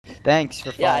Thanks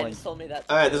for Yeah, I falling. just told me that.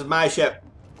 Alright, this is my ship.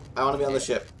 I want to be on the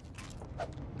ship.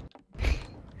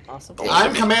 Awesome.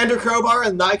 I'm Commander Crowbar,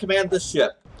 and I command this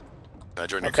ship. Can I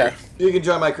join your crew? You can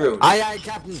join my crew. Aye,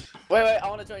 Captain. Wait, I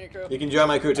want to join your crew. You can join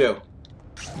my crew too.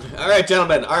 Alright,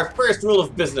 gentlemen, our first rule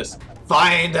of business.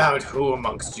 Find out who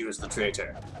amongst you is the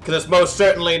traitor. Because it's most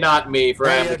certainly not me, for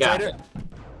I am the captain.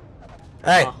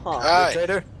 Hey, Hi.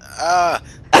 traitor.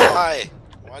 Hi.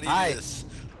 Why do you do this?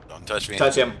 Don't touch me.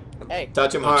 Touch him. Hey.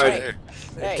 Touch him hard.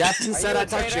 Hey. Captain Are said you a I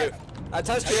touched traitor? you. I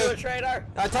touched Are you you. a traitor?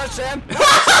 I touched him.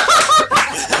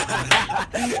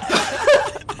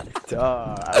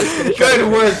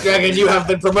 Good work, Dragon. You have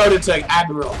been promoted to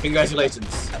Admiral.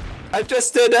 Congratulations. I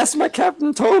just did as my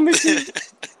captain told me to.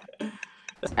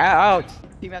 Ow!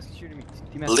 Tmask is shooting me.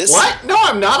 Listen. What? No,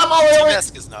 I'm not. I'm all over it.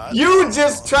 Tmask is not. You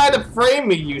just tried to frame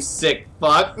me, you sick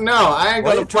fuck. No, I ain't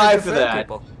gonna apply for that.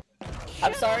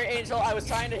 I'm sorry, Angel. I was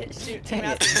trying to shoot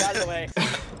Tmask out of the way.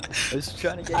 I was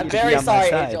trying to get I'm you to be very on my sorry,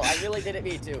 side. Angel. I really didn't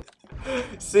mean to.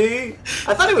 See?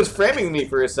 I thought he was framing me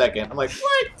for a second. I'm like,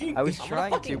 what? I was I'm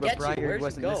trying gonna to, fucking but get you. Briar Where'd you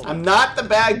wasn't go? listening. I'm not the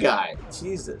bad guy.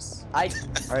 Jesus. I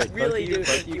Alright, really do both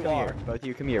think of you you come are. here. Both of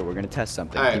you come here. We're gonna test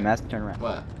something. Alright. Tmask, turn around.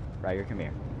 What? Briar, come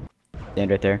here.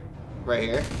 Stand right there. Right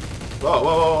here? Whoa,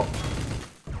 whoa, whoa.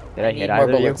 Did I need hit more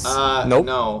either of you? bullets. Nope.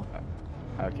 No.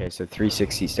 Okay, so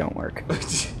 360s don't work.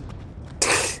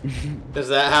 Is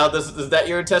that how this? Is that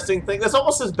your testing thing? That's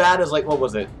almost as bad as like what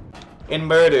was it? In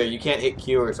Murder, you can't hit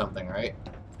Q or something, right?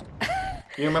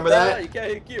 You remember No, that? you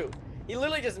can't hit Q. He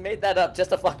literally just made that up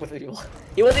just to fuck with people.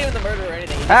 He wasn't even the murderer or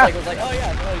anything. He just like was like, oh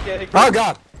yeah, no, you can't hit Q. Oh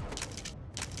god!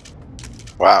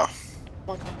 Wow.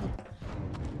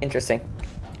 Interesting.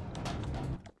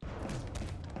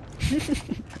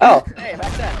 Oh, hey,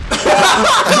 back then.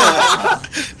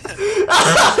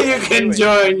 You can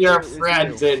join your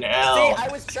friends in See, hell. I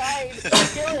was trying to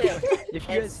kill him, If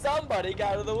you and guys, somebody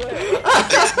got out of the way. if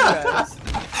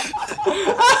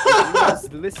you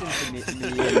guys listened to me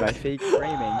in my fake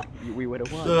framing, we would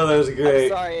have won. Oh, that was I'm great.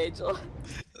 sorry, Angel.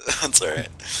 That's alright.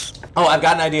 Oh, I've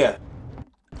got an idea.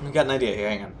 I've got an idea here.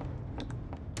 Hang on.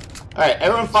 All right,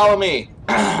 everyone, follow me.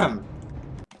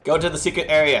 Go to the secret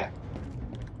area.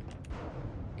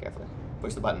 Carefully.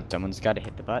 Push the button. Someone's got to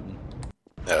hit the button.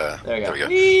 There we go.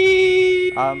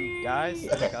 Whee! Guys,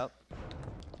 Okay. look up.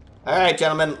 All right,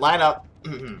 gentlemen, line up.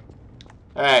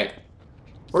 All right,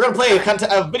 we're gonna play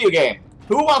a video game.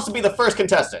 Who wants to be the first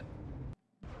contestant?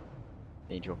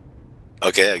 Angel.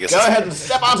 Okay, I guess. Go ahead and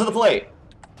step onto the plate.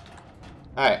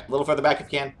 All right, a little further back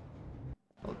if you can.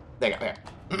 There you go.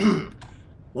 There.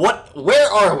 What?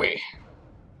 Where are we?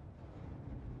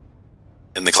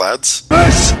 In the clouds?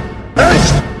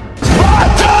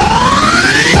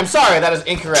 I'm sorry, that is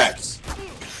incorrect.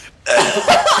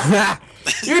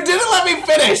 You didn't let me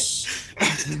finish.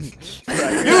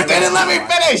 You didn't let me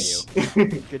finish.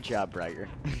 Good job, Briar.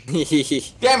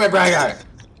 Damn it, Braggart.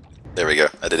 There we go.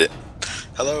 I did it.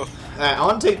 Hello. Alright, I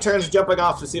want to take turns jumping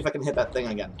off to see if I can hit that thing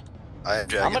again. I am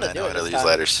Dragon. gonna I do know it how to this use time.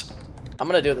 ladders. I'm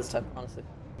gonna do it this time, honestly.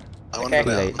 I want Okay. to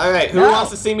go down. Alright, who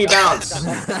wants to see me bounce?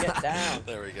 Get down.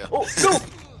 There we go. Oh, no!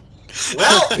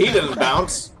 Well, he didn't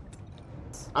bounce.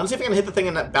 I'm gonna see if I can hit the thing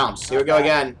in that bounce. Here we go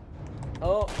again.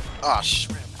 Oh, Oh,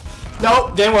 shrimp.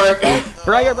 Nope, didn't work.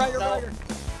 Briar! no.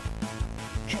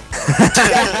 You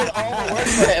guys did all the work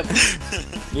for him.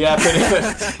 Yeah, pretty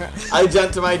much. I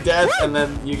jumped to my death, and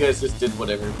then you guys just did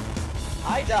whatever.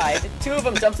 I died, two of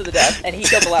them jumped to the death, and he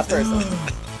killed the last person.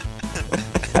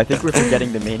 I think we're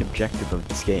forgetting the main objective of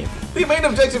this game. The main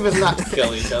objective is not to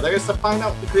kill each other, it's to find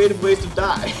out the creative ways to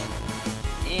die.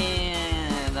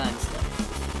 And I'm stuck.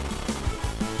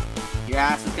 Your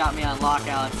ass has got me on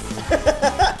lockout.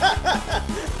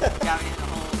 Got me in the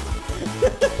hole.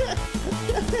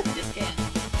 Just can't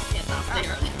stop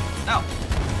there. No,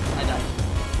 I died.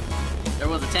 There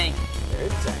was a tank.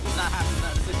 There's a tank. He's not happy with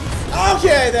that decision.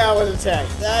 Okay, that was a tank.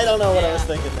 I don't know what I was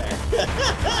Yeah. thinking there.